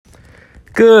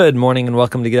Good morning and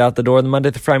welcome to Get Out the Door, the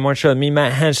Monday through Friday morning show with me,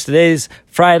 Matt Hench. Today's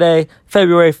Friday,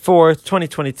 February 4th,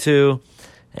 2022,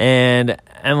 and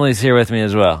Emily's here with me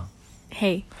as well.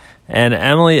 Hey. And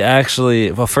Emily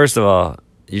actually, well, first of all,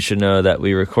 you should know that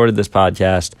we recorded this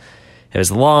podcast. It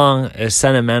was long, it was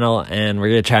sentimental, and we're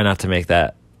going to try not to make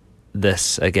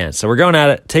this again. So we're going at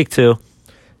it, take two.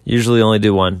 Usually only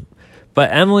do one.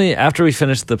 But Emily, after we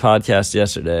finished the podcast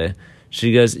yesterday,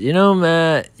 she goes,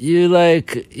 Matt, you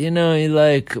make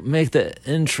the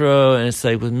intro, and it's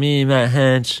like with me, Matt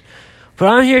Hench, but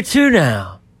I'm here too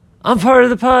now. I'm part of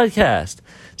the podcast.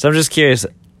 So I'm just curious,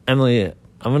 Emily,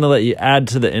 I'm going to let you add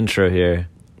to the intro here,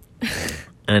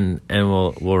 and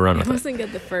we'll run with it. I wasn't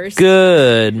good the first.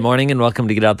 Good morning and welcome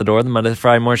to Get Out the Door, the Monday to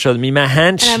Friday morning show with me, Matt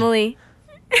Hench. And Emily.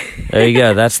 There you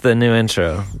go. That's the new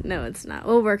intro. No, it's not.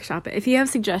 We'll workshop it. If you have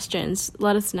suggestions,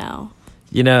 let us know.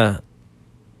 Yeah.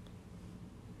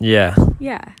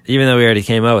 Even though we already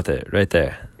came up with it right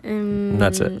there.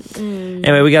 That's it.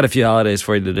 Anyway, we got a few holidays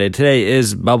for you today. Today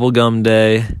is Bubblegum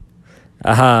Day.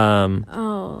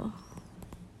 Oh.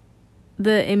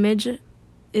 The image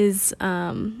is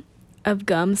of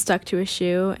gum stuck to a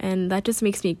shoe, and that just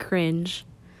makes me cringe.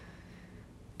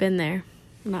 Been there.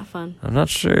 Not fun. I'm not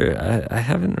sure. I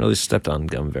haven't really stepped on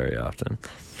gum very often.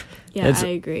 Yeah, I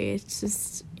agree. It's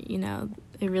just,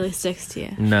 it really sticks to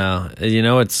you. No,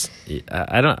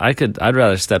 I'd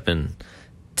rather step in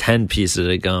 10 pieces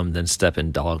of gum than step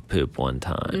in dog poop one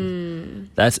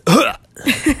time. That's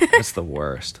the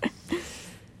worst.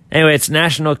 Anyway, it's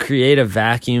National Creative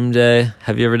Vacuum Day.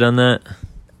 Have you ever done that?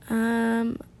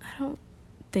 I don't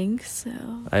think so.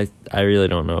 I really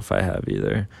don't know if I have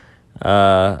either.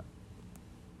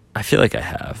 I feel like I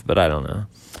have, but I don't know.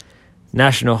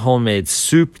 National Homemade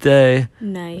Soup Day.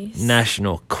 Nice.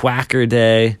 National Quacker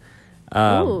Day.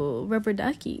 Rubber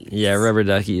duckies. Yeah, rubber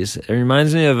duckies. It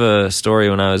reminds me of a story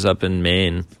when I was up in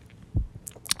Maine. We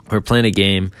were playing a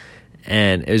game,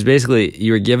 and it was basically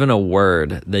you were given a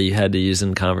word that you had to use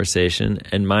in conversation,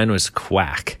 and mine was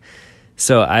quack.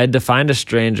 So I had to find a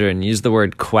stranger and use the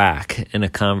word quack in a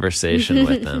conversation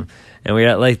with them. And we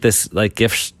were at this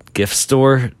gift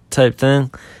store type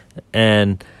thing,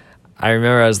 and I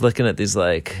remember I was looking at these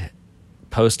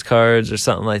postcards or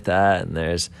something like that, and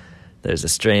there's a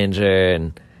stranger,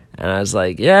 and I was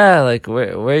like, yeah,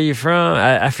 where are you from?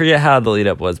 I forget how the lead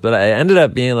up was, but I ended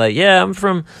up being like, yeah, I'm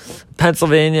from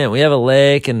Pennsylvania, and we have a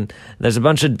lake, and there's a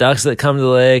bunch of ducks that come to the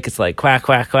lake. It's like quack,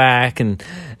 quack, quack, and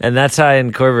that's how I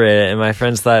incorporated it, and my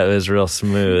friends thought it was real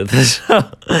smooth.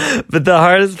 But the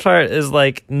hardest part is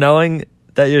knowing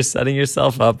that you're setting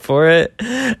yourself up for it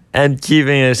and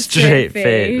keeping a straight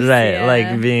face. Right,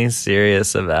 yeah. Being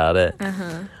serious about it.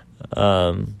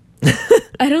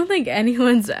 I don't think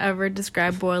anyone's ever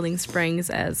described Boiling Springs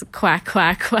as quack,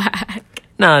 quack, quack.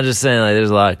 No, I'm just saying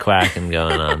there's a lot of quacking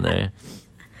going on there.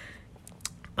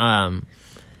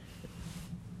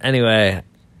 Anyway,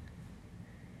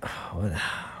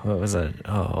 what was I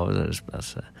just about to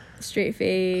say? Straight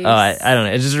face. Oh, I don't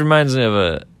know. It just reminds me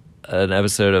of an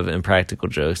episode of Impractical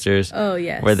Jokesters. Oh,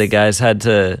 yes. Where the guys had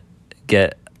to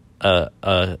get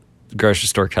a grocery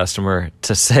store customer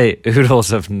to say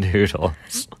oodles of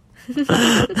noodles.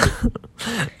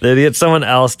 They'd get someone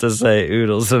else to say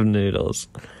oodles of noodles.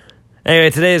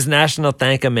 Anyway, today is National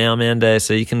Thank a Mailman Day,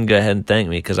 so you can go ahead and thank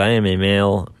me because I am a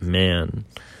mailman.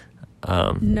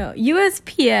 No,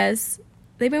 USPS,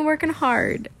 they've been working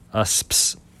hard.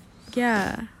 USPS.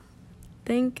 Yeah.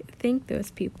 Thank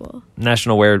those people.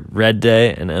 National Wear Red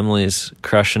Day, and Emily's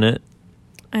crushing it.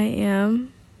 I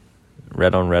am.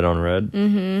 Red on red on red.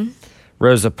 Mm-hmm.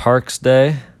 Rosa Parks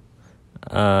Day.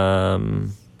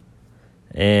 And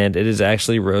it is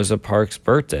actually Rosa Parks'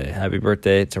 birthday. Happy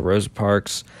birthday to Rosa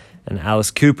Parks and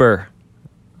Alice Cooper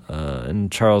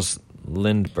and Charles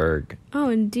Lindbergh. Oh,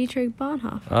 and Dietrich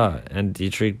Bonhoeffer. Ah, and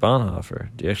Dietrich Bonhoeffer.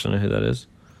 Do you actually know who that is?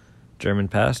 German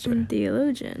pastor. And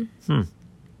theologian.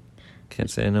 Can't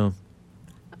say I know.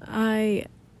 I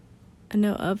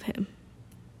know of him.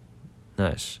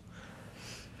 Nice.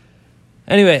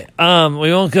 Anyway,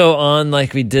 we won't go on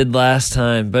like we did last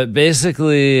time, but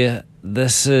basically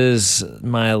this is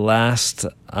my last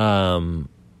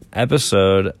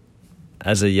episode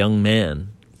as a young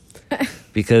man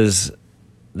because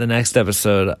the next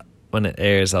episode when it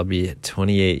airs I'll be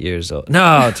 28 years old.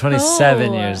 No,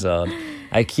 27 years old.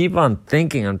 I keep on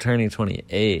thinking I'm turning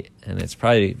 28, and it's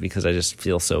probably because I just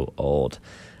feel so old.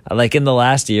 In the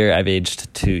last year, I've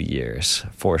aged 2 years,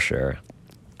 for sure.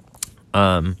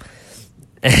 And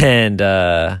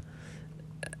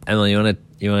Emily, you want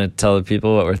to tell the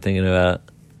people what we're thinking about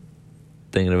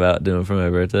doing for my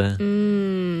birthday?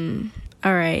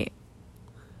 All right.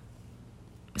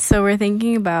 So we're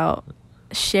thinking about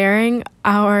sharing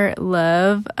our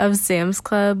love of Sam's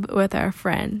Club with our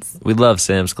friends. We love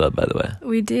Sam's Club, by the way.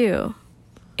 We do.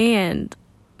 And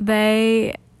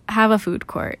they have a food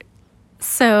court.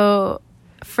 So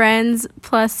friends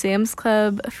plus Sam's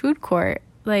Club food court,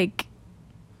 like,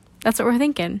 that's what we're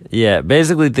thinking. Yeah,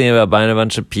 basically thinking about buying a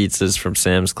bunch of pizzas from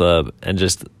Sam's Club and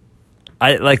just,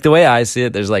 I like the way I see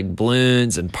it, there's like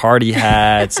balloons and party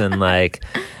hats and like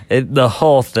the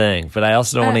whole thing. But I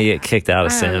also don't want to get kicked out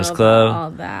of Sam's Club.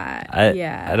 All that.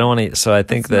 I don't want to, so I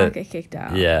think Let's not get kicked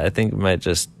out. Yeah, I think we might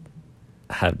just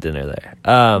have dinner there.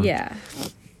 Yeah.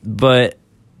 But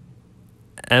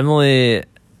Emily,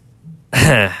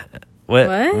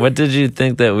 what did you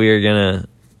think that we were gonna?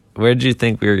 Where did you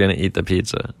think we were gonna eat the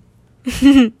pizza?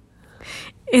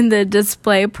 In the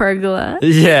display pergola.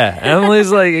 Yeah,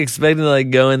 Emily's like expecting to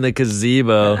like go in the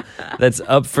gazebo that's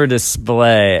up for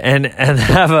display and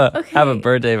have a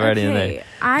birthday party in there.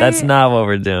 That's not what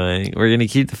we're doing. We're gonna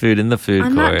keep the food in the food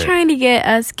court. I'm not trying to get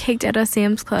us kicked out of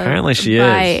Sam's Club. Apparently she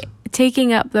by is.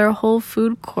 taking up their whole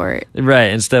food court.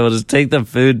 Right. Instead, we'll just take the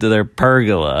food to their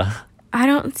pergola. I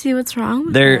don't see what's wrong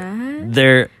with that.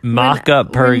 Their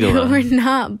mock-up pergola. We're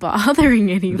not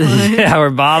bothering anyone. Yeah,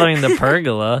 we're bothering the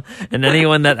pergola and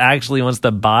anyone that actually wants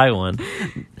to buy one.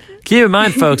 Keep in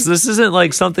mind, folks, this isn't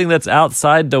like something that's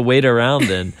outside to wait around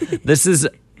in. This is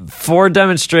for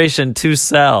demonstration to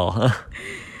sell.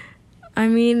 I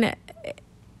mean,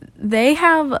 they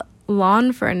have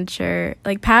lawn furniture,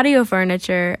 like patio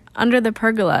furniture, under the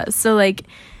pergola. So, like,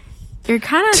 you're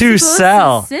kind of to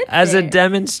sell to sit as there. a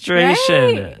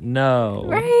demonstration. Right. No.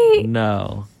 Right.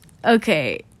 No.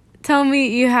 Okay, tell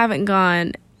me you haven't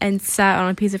gone and sat on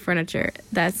a piece of furniture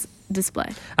that's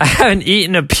displayed. I haven't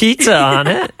eaten a pizza on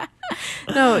it.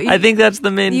 No, I think that's the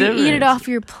main difference. You eat it off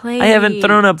your plate. I haven't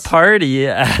thrown a party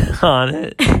on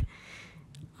it.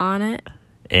 On it.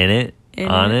 In it.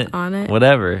 On it. On it.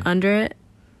 Whatever. Under it.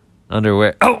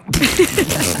 Underwear. Oh!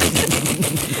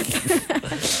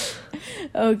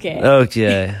 Okay.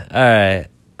 Okay. All right.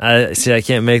 I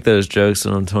can't make those jokes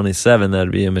when I'm 27. That'd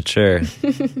be immature.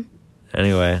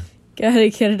 Anyway. Gotta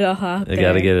get it all out I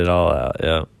gotta get it all out.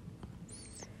 Yeah.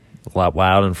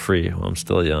 Wild and free while I'm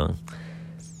still young.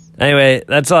 Anyway,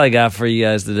 that's all I got for you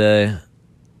guys today.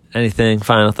 Anything?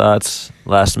 Final thoughts?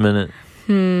 Last minute?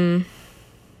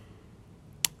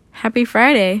 Happy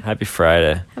Friday. Happy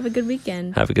Friday. Have a good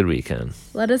weekend. Have a good weekend.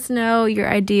 Let us know your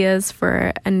ideas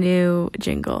for a new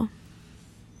jingle.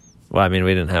 Well, I mean,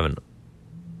 we don't have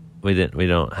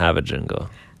a jingle.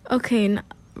 Okay,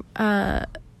 a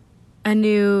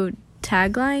new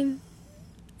tagline?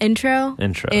 Intro?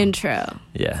 Intro.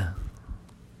 Yeah.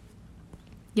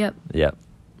 Yep.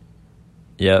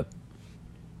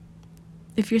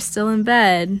 If you're still in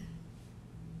bed,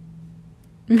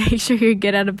 make sure you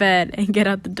get out of bed and get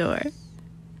out the door.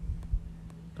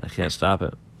 I can't stop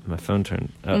it. My phone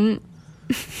turned up.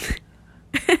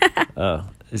 Oh,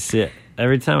 see it.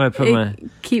 Every time I put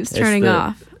it keeps turning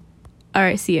off. All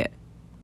right, see it.